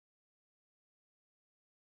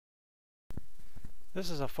This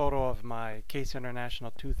is a photo of my Case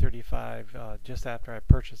International 235 just after I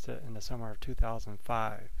purchased it in the summer of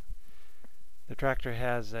 2005. The tractor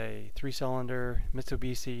has a 3-cylinder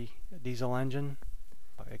Mitsubishi diesel engine.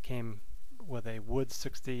 It came with a wood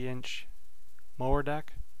 60-inch mower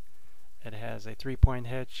deck. It has a 3-point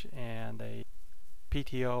hitch and a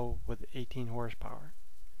PTO with 18 horsepower.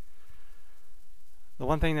 The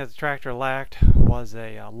one thing that the tractor lacked was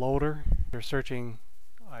a loader. They're searching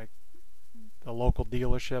the local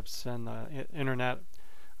dealerships and the internet.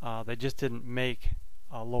 They just didn't make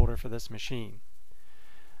a loader for this machine.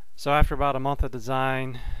 So after about a month of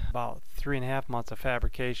design, about 3.5 months of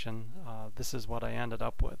fabrication, this is what I ended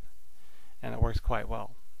up with, and it works quite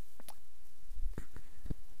well.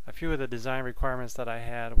 A few of the design requirements that I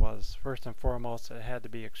had was, first and foremost, it had to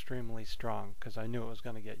be extremely strong because I knew it was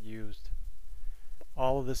going to get used.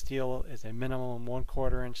 All of the steel is a minimum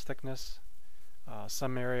 1/4 inch thickness.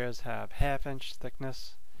 Some areas have 1/2 inch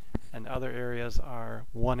thickness and other areas are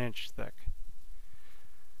 1 inch thick.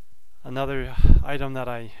 Another item that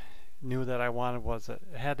I knew that I wanted was that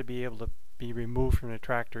it had to be able to be removed from the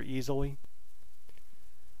tractor easily.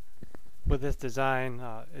 With this design,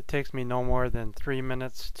 it takes me no more than 3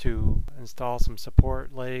 minutes to install some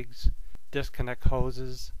support legs, disconnect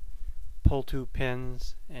hoses, pull 2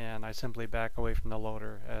 pins, and I simply back away from the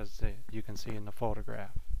loader, as you can see in the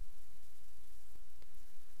photograph.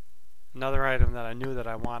 Another item that I knew that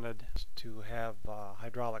I wanted is to have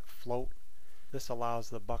hydraulic float. This allows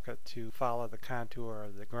the bucket to follow the contour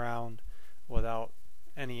of the ground without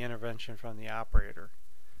any intervention from the operator.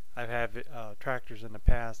 I've had tractors in the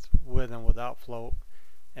past with and without float,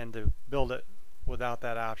 and to build it without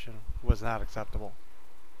that option was not acceptable.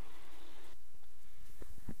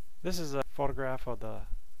 This is a photograph of the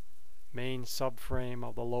main subframe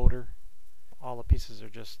of the loader. All the pieces are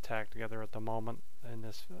just tacked together at the moment in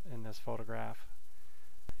this photograph.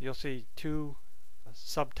 You'll see 2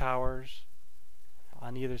 sub towers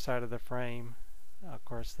on either side of the frame. Of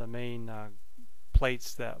course, the main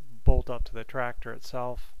plates that bolt up to the tractor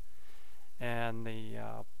itself, and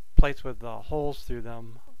the plates with the holes through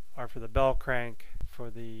them are for the bell crank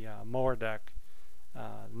for the mower deck,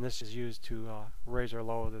 and this is used to raise or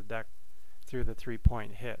lower the deck through the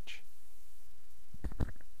 3-point hitch.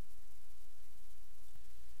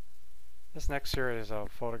 This next series of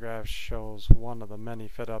photographs shows one of the many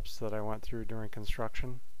fit-ups that I went through during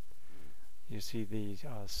construction. You see the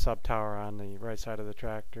sub tower on the right side of the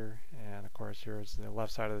tractor, and of course here's the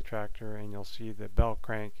left side of the tractor, and you'll see the bell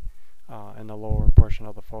crank in the lower portion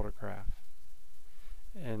of the photograph.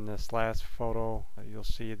 In this last photo, you'll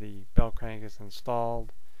see the bell crank is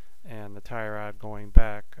installed and the tie rod going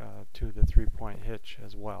back to the 3-point hitch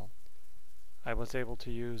as well. I was able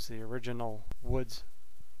to use the original Woods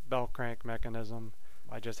bell crank mechanism.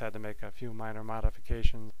 I just had to make a few minor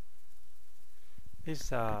modifications.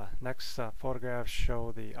 These next photographs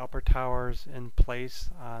show the upper towers in place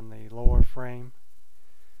on the lower frame.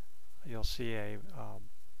 You'll see a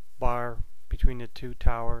bar between the 2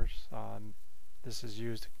 towers. This is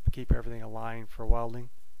used to keep everything aligned for welding.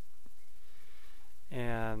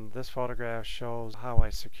 And this photograph shows how I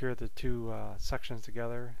secure the 2 sections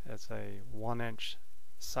together. It's a 1-inch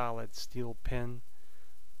solid steel pin.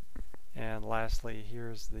 And lastly,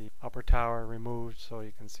 here's the upper tower removed so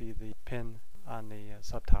you can see the pin on the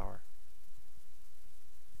sub tower.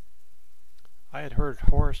 I had heard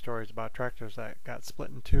horror stories about tractors that got split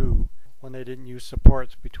in 2 when they didn't use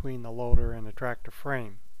supports between the loader and the tractor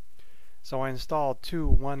frame. So I installed 2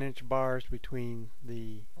 1-inch bars between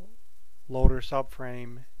the loader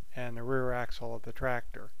subframe and the rear axle of the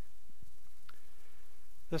tractor.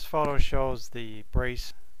 This photo shows the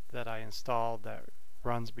brace that I installed that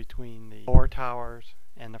runs between the lower towers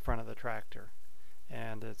and the front of the tractor,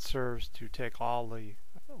 and it serves to take all the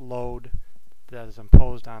load that is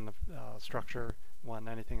imposed on the structure when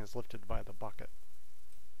anything is lifted by the bucket.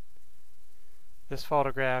 This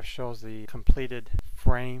photograph shows the completed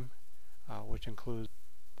frame, which includes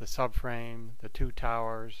the subframe, the 2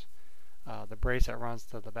 towers, the brace that runs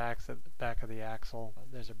to the back of the axle.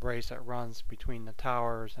 There's a brace that runs between the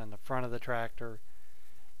towers and the front of the tractor,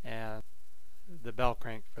 and the bell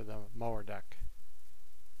crank for the mower deck.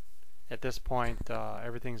 At this point,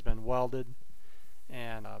 everything's been welded,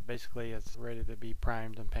 and basically it's ready to be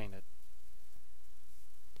primed and painted.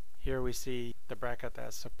 Here we see the bracket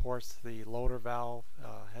that supports the loader valve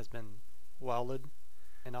has been welded,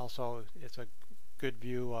 and also it's a good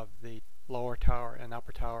view of the lower tower and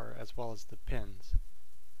upper tower as well as the pins.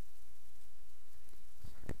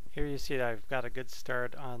 Here you see that I've got a good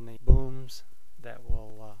start on the booms that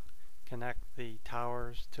will connect the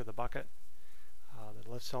towers to the bucket. The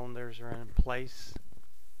lift cylinders are in place.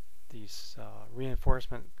 These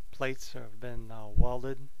reinforcement plates have been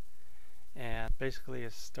welded, and basically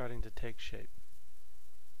it's starting to take shape.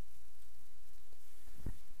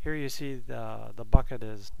 Here you see the bucket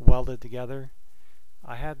is welded together.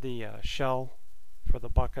 I had the shell for the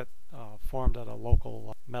bucket formed at a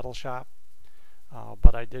local metal shop,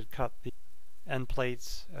 but I did cut the end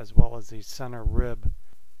plates as well as the center rib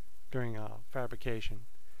during fabrication.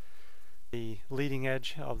 The leading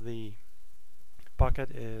edge of the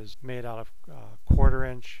bucket is made out of 1/4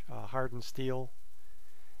 inch hardened steel,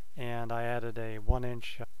 and I added a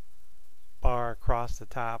 1-inch bar across the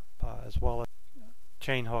top as well as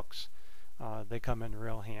chain hooks. They come in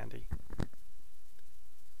real handy.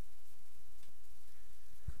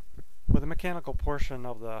 With the mechanical portion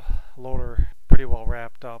of the loader pretty well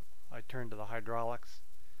wrapped up, I turned to the hydraulics.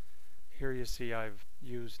 Here you see I've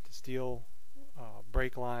used steel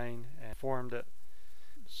brake line and formed it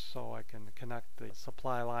so I can connect the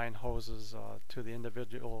supply line hoses to the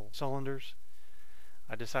individual cylinders.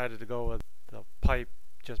 I decided to go with the pipe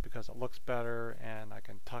just because it looks better and I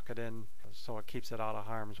can tuck it in so it keeps it out of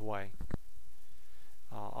harm's way.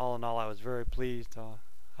 All in all, I was very pleased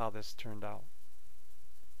how this turned out.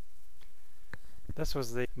 This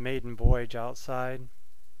was the Maiden Voyage outside.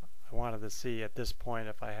 I wanted to see at this point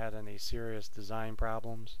if I had any serious design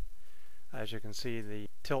problems. As you can see, the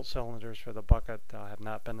tilt cylinders for the bucket have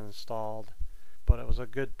not been installed, but it was a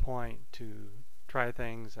good point to try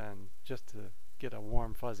things and just to get a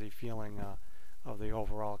warm fuzzy feeling of the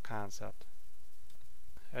overall concept.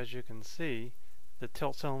 As you can see, the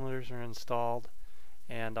tilt cylinders are installed,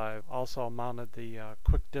 and I've also mounted the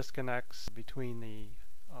quick disconnects between the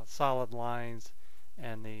solid lines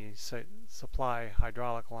and the supply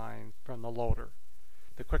hydraulic line from the loader.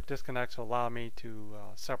 The quick disconnects allow me to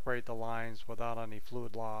separate the lines without any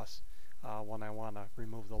fluid loss when I want to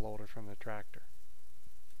remove the loader from the tractor.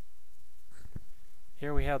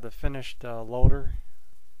 Here we have the finished loader.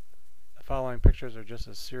 The following pictures are just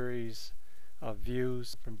a series of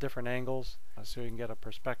views from different angles so you can get a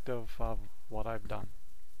perspective of what I've done.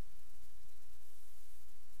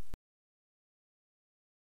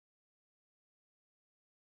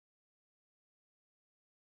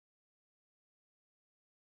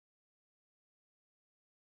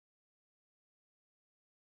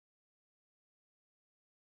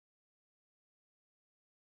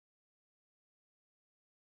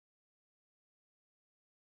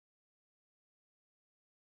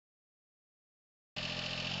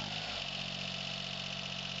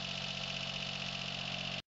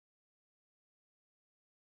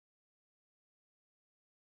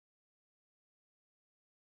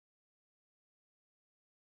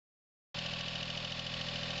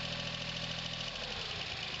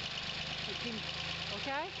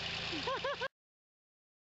 Okay?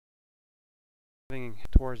 Getting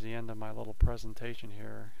towards the end of my little presentation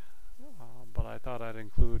here, but I thought I'd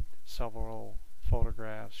include several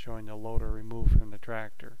photographs showing the loader removed from the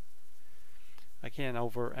tractor. I can't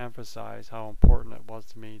overemphasize how important it was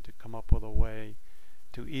to me to come up with a way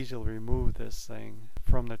to easily remove this thing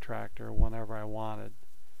from the tractor whenever I wanted.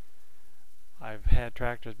 I've had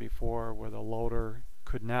tractors before where the loader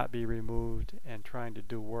could not be removed, and trying to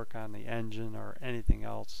do work on the engine or anything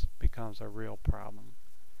else becomes a real problem.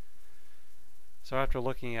 So after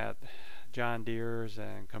looking at John Deere's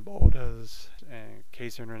and Kubota's and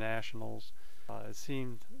Case Internationals, it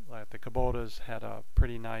seemed like the Kubota's had a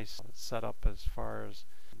pretty nice setup as far as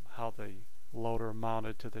how the loader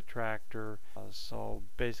mounted to the tractor. So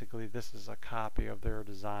basically this is a copy of their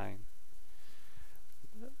design.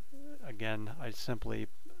 Again, I simply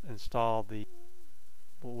installed the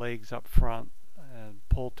legs up front and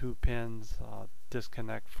pull 2 pins,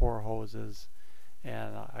 disconnect 4 hoses,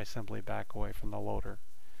 and I simply back away from the loader.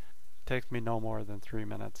 It takes me no more than 3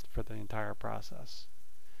 minutes for the entire process.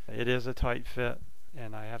 It is a tight fit,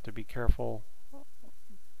 and I have to be careful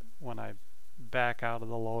when I back out of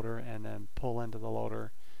the loader and then pull into the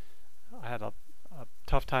loader. I had a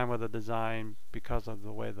tough time with the design because of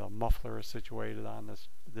the way the muffler is situated on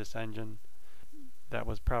this engine. That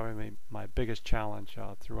was probably my biggest challenge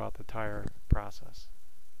throughout the entire process.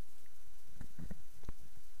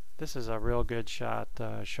 This is a real good shot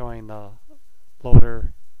showing the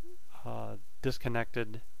loader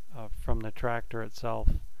disconnected from the tractor itself.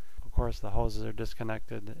 Of course, the hoses are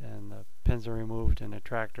disconnected and the pins are removed, and the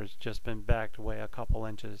tractor's just been backed away a couple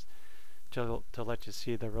inches to let you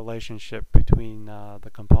see the relationship between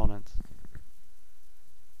the components.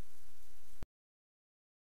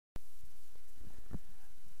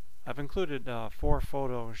 I've included 4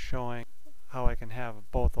 photos showing how I can have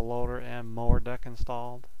both the loader and mower deck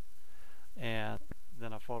installed. and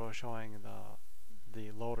then a photo showing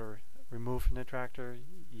the loader removed from the tractor,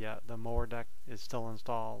 yet the mower deck is still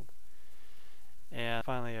installed. And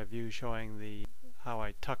finally a view showing how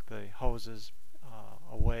I tuck the hoses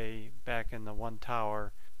away back in the one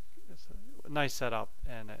tower. It's a nice setup,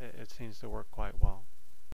 and it seems to work quite well.